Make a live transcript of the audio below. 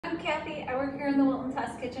Hi, I work here in the Wilton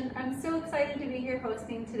Test Kitchen. I'm so excited to be here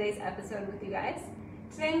hosting today's episode with you guys.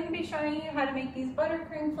 Today I'm going to be showing you how to make these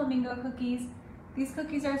buttercream flamingo cookies. These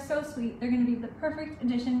cookies are so sweet, they're going to be the perfect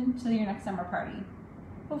addition to your next summer party.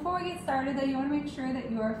 Before we get started though, you want to make sure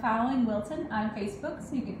that you are following Wilton on Facebook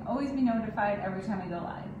so you can always be notified every time we go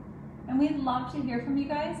live. And we'd love to hear from you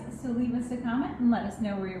guys, so leave us a comment and let us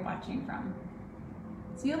know where you're watching from.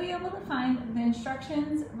 So you'll be able to find the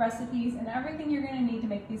instructions, recipes, and everything you're going to need to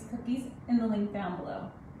make these cookies in the link down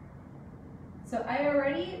below. So I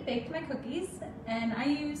already baked my cookies, and I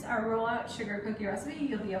use our rollout sugar cookie recipe.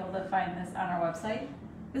 You'll be able to find this on our website.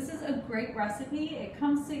 This is a great recipe. It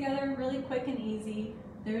comes together really quick and easy.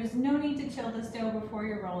 There's no need to chill the dough before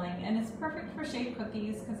you're rolling, and it's perfect for shaped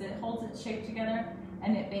cookies because it holds its shape together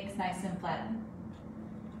and it bakes nice and flat.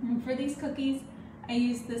 And for these cookies, I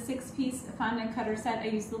use the 6-piece fondant cutter set. I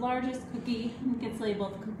use the largest cookie. It gets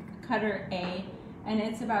labeled cutter A, and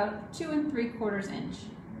it's about 2 3/4 inch.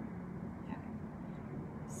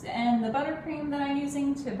 And the buttercream that I'm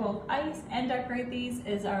using to both ice and decorate these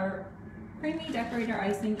is our creamy decorator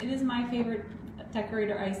icing. It is my favorite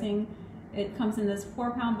decorator icing. It comes in this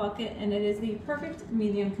 4-pound bucket, and it is the perfect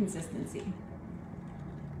medium consistency.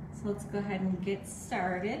 So let's go ahead and get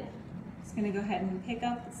started. Just going to go ahead and pick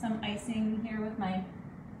up some icing here with my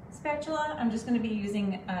spatula. I'm just going to be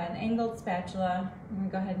using an angled spatula. I'm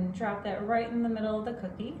going to go ahead and drop that right in the middle of the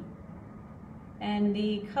cookie. And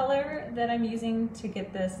the color that I'm using to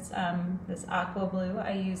get this, this aqua blue,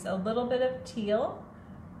 I use a little bit of teal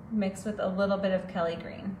mixed with a little bit of Kelly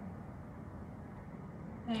green.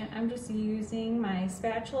 And I'm just using my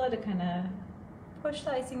spatula to kind of push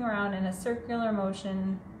the icing around in a circular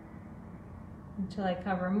motion until I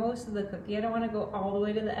cover most of the cookie. I don't want to go all the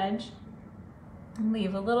way to the edge. And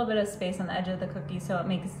leave a little bit of space on the edge of the cookie so it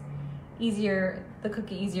makes the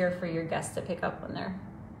cookie easier for your guests to pick up when they're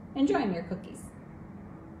enjoying your cookies.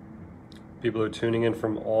 People are tuning in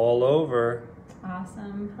from all over.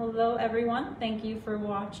 Awesome. Hello everyone. Thank you for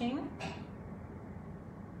watching.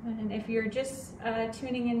 And if you're just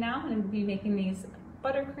tuning in now, I'm going to be making these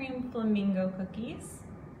buttercream flamingo cookies.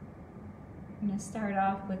 I'm going to start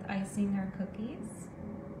off with icing our cookies.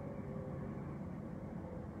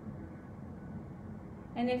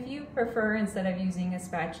 And if you prefer, instead of using a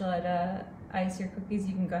spatula to ice your cookies,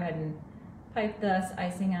 you can go ahead and pipe this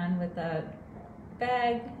icing on with a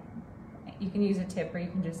bag. You can use a tip, or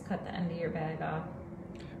you can just cut the end of your bag off.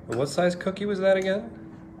 And what size cookie was that again?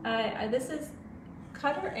 This is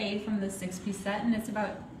cutter A from the 6-piece set, and it's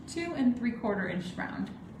about 2 3/4 inch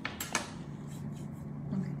round.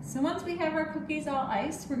 Okay, so once we have our cookies all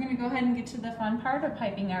iced, we're going to go ahead and get to the fun part of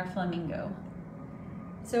piping our flamingo.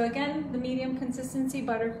 So again, the medium consistency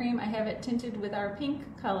buttercream, I have it tinted with our pink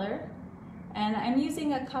color. And I'm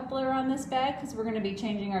using a coupler on this bag because we're going to be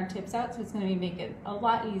changing our tips out, so it's going to make it a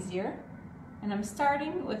lot easier. And I'm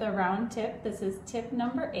starting with a round tip. This is tip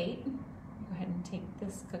number 8. Go ahead and take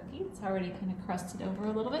this cookie. It's already kind of crusted over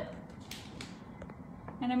a little bit.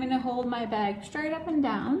 And I'm going to hold my bag straight up and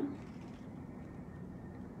down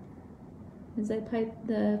as I pipe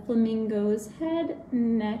the flamingo's head,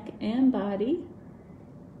 neck, and body.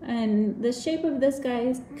 And the shape of this guy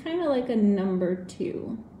is kind of like a number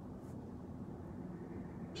 2.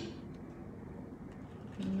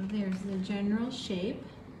 There's the general shape.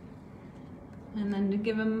 And then to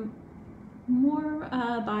give him more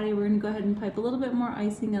body, we're going to go ahead and pipe a little bit more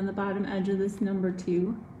icing on the bottom edge of this number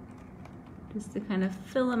 2, just to kind of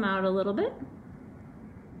fill him out a little bit,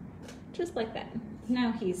 just like that.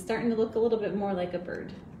 Now he's starting to look a little bit more like a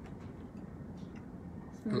bird.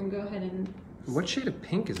 So we're going to go ahead and... What shade of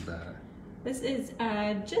pink is that? This is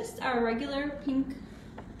just our regular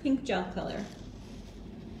pink gel color.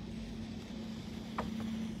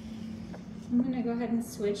 I'm going to go ahead and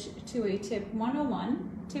switch to a tip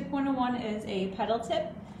 101. Tip 101 is a petal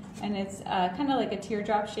tip, and it's kind of like a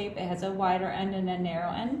teardrop shape. It has a wider end and a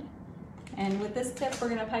narrow end. And with this tip, we're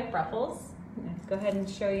going to pipe ruffles. I'm going to go ahead and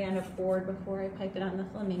show you on a board before I pipe it on the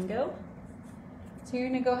flamingo. So you're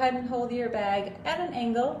going to go ahead and hold your bag at an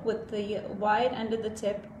angle with the wide end of the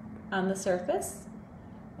tip on the surface.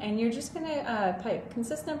 And you're just going to pipe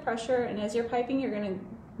consistent pressure, and as you're piping, you're going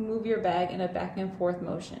to move your bag in a back and forth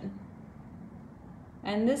motion.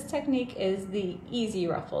 And this technique is the easy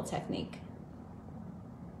ruffle technique.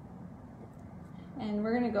 And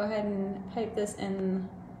we're going to go ahead and pipe this in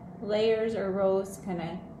layers or rows to kind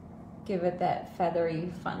of give it that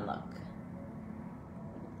feathery, fun look.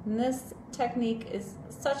 And this technique is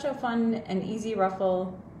such a fun and easy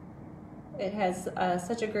ruffle. It has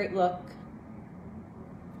such a great look.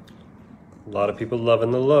 A lot of people loving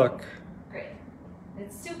the look. Great.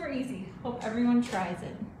 It's super easy. Hope everyone tries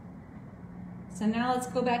it. So now let's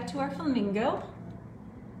go back to our flamingo.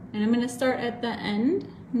 And I'm gonna start at the end.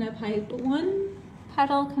 I'm gonna pipe one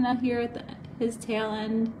petal kind of here at his tail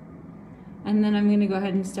end. And then I'm gonna go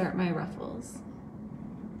ahead and start my ruffles.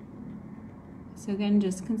 So again,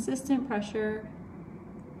 just consistent pressure.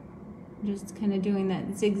 Just kind of doing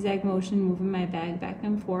that zigzag motion, moving my bag back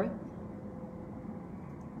and forth.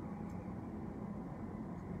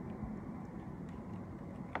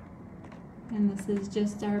 And this is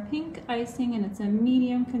just our pink icing, and it's a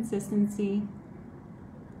medium consistency.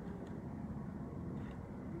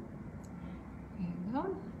 There you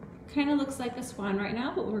go. Kind of looks like a swan right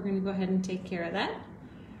now, but we're going to go ahead and take care of that.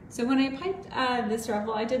 So when I piped this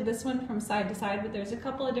ruffle, I did this one from side to side, but there's a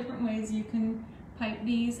couple of different ways you can pipe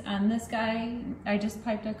these. On this guy, I just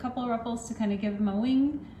piped a couple of ruffles to kind of give him a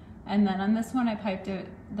wing. And then on this one, I piped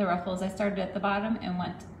the ruffles. I started at the bottom and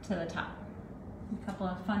went to the top. A couple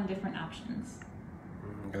of fun different options.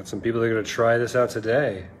 Got some people that are going to try this out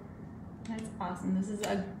today. That's awesome. This is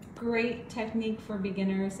a great technique for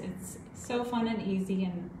beginners. It's so fun and easy,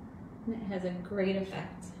 and it has a great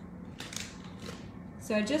effect.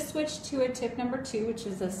 So I just switched to a tip number 2, which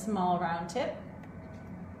is a small round tip.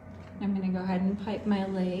 I'm going to go ahead and pipe my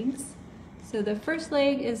legs. So the first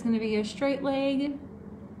leg is going to be a straight leg.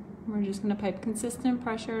 We're just going to pipe consistent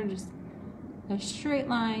pressure, just a straight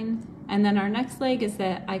line. And then our next leg is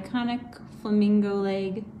that iconic flamingo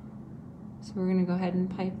leg. So we're going to go ahead and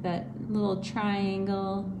pipe that little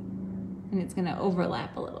triangle, and it's going to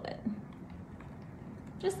overlap a little bit.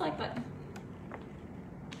 Just like that.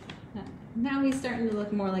 Now he's starting to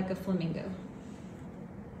look more like a flamingo.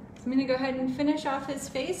 So I'm going to go ahead and finish off his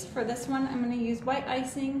face. For this one, I'm going to use white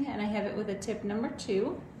icing, and I have it with a tip number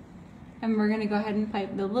 2. And we're going to go ahead and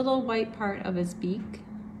pipe the little white part of his beak.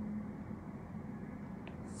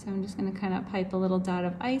 So I'm just going to kind of pipe a little dot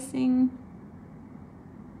of icing.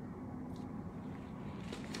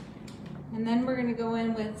 And then we're going to go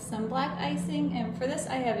in with some black icing, and for this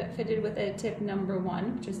I have it fitted with a tip number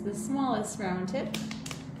 1, which is the smallest round tip.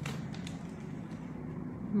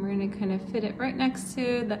 And we're going to kind of fit it right next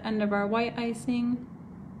to the end of our white icing.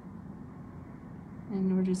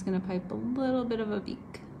 And we're just going to pipe a little bit of a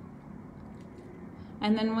beak.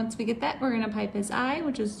 And then once we get that, we're going to pipe his eye,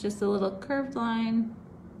 which is just a little curved line.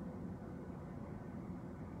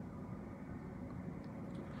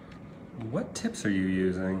 What tips are you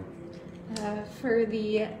using? For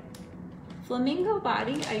the flamingo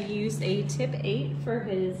body, I used a tip 8 for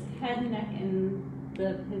his head, neck, and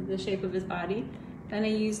the shape of his body. Then I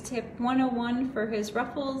used tip 101 for his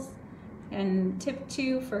ruffles, and tip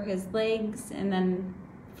 2 for his legs. And then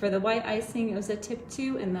for the white icing, it was a tip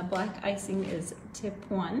 2, and the black icing is tip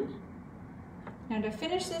 1. Now to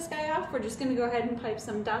finish this guy off, we're just going to go ahead and pipe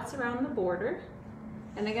some dots around the border.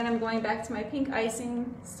 And again, I'm going back to my pink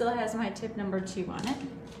icing, still has my tip number 2 on it.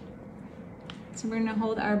 So we're gonna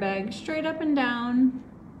hold our bag straight up and down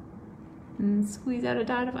and squeeze out a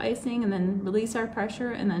dot of icing, and then release our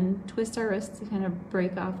pressure, and then twist our wrist to kind of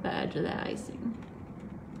break off the edge of that icing.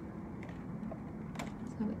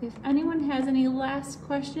 So if anyone has any last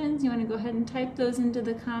questions, you wanna go ahead and type those into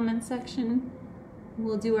the comment section.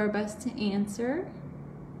 We'll do our best to answer.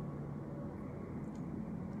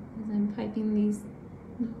 As I'm piping these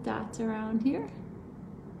dots around here.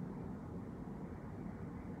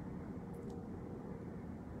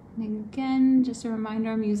 And again, just a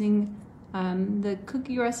reminder, I'm using the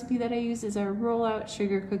cookie recipe that I use is our rollout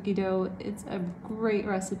sugar cookie dough. It's a great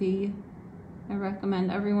recipe. I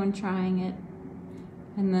recommend everyone trying it.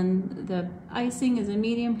 And then the icing is a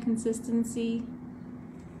medium consistency.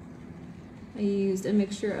 I used a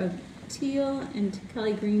mixture of teal and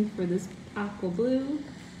Kelly green for this aqua blue,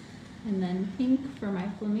 and then pink for my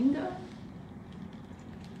flamingo.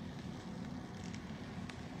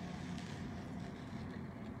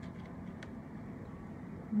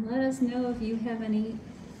 Let us know if you have any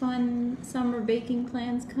fun summer baking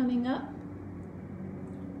plans coming up.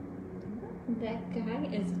 That guy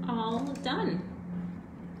is all done.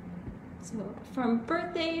 So from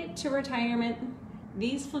birthday to retirement,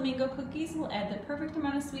 these flamingo cookies will add the perfect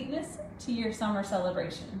amount of sweetness to your summer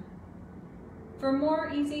celebration. For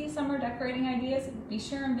more easy summer decorating ideas, be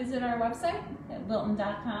sure and visit our website at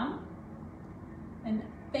wilton.com. And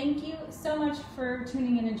thank you so much for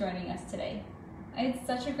tuning in and joining us today. I had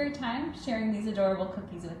such a great time sharing these adorable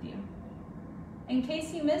cookies with you. In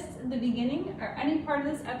case you missed the beginning or any part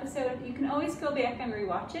of this episode, you can always go back and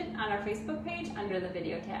rewatch it on our Facebook page under the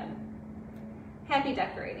video tab. Happy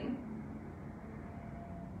decorating!